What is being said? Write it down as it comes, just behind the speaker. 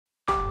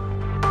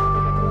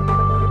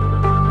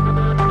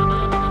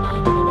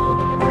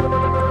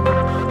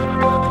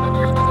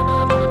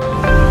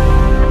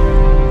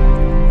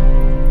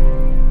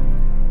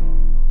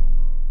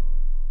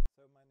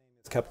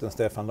Captain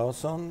Stefan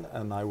Larsson,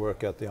 and I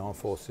work at the Armed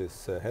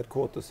Forces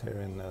headquarters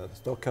here in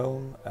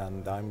Stockholm,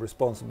 and I'm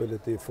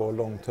responsibility for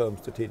long-term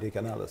strategic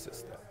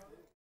analysis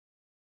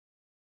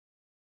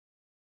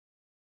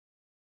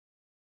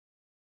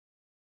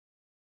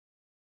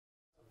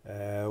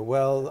there.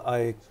 Well,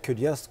 I could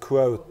just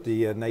quote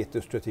the NATO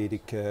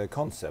strategic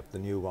concept, the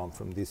new one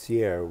from this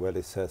year, where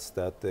it says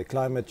that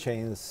climate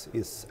change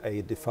is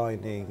a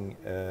defining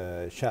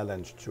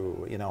challenge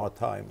in our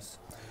times.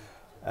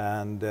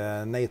 And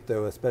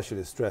NATO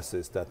especially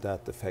stresses that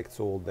that affects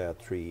all their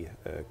three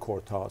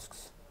core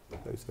tasks. So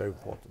it's very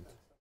important.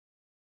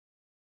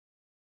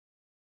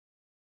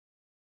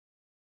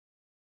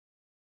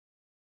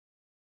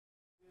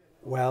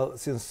 Well,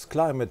 since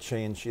climate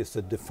change is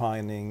a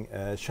defining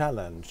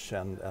challenge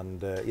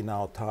and in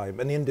our time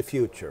and in the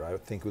future, I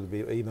think it will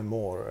be even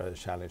more a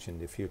challenge in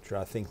the future.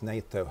 I think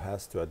NATO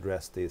has to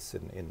address this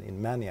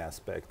in many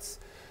aspects,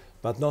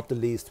 but not the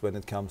least when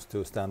it comes to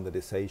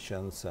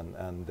standardizations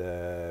and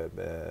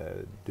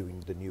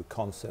doing the new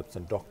concepts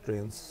and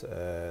doctrines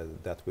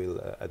that will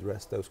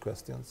address those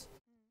questions.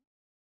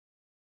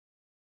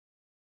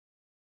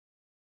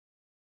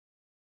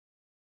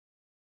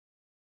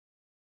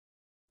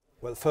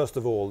 Well, first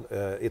of all,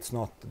 it's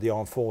not the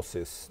armed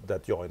forces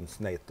that joins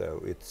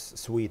NATO, it's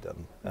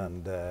Sweden.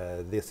 And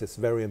this is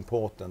very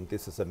important.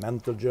 This is a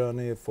mental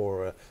journey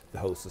for the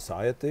whole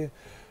society.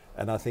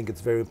 And I think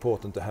it's very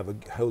important to have a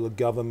whole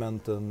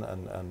government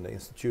and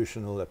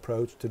institutional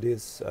approach to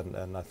this.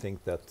 And I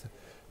think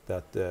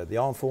that the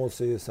armed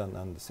forces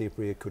and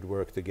SIPRI could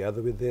work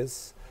together with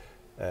this.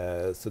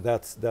 So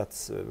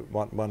that's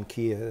one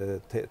key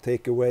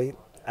takeaway.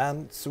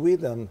 And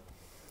Sweden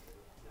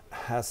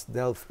has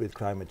dealt with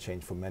climate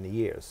change for many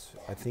years.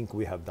 I think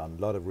we have done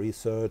a lot of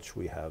research,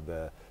 we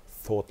have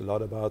thought a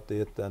lot about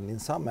it, and in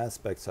some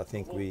aspects I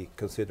think we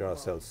consider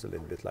ourselves a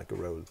little bit like a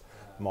role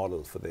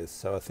model for this.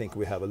 So I think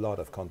we have a lot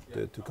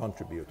to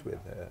contribute with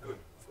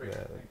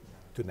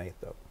to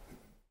NATO.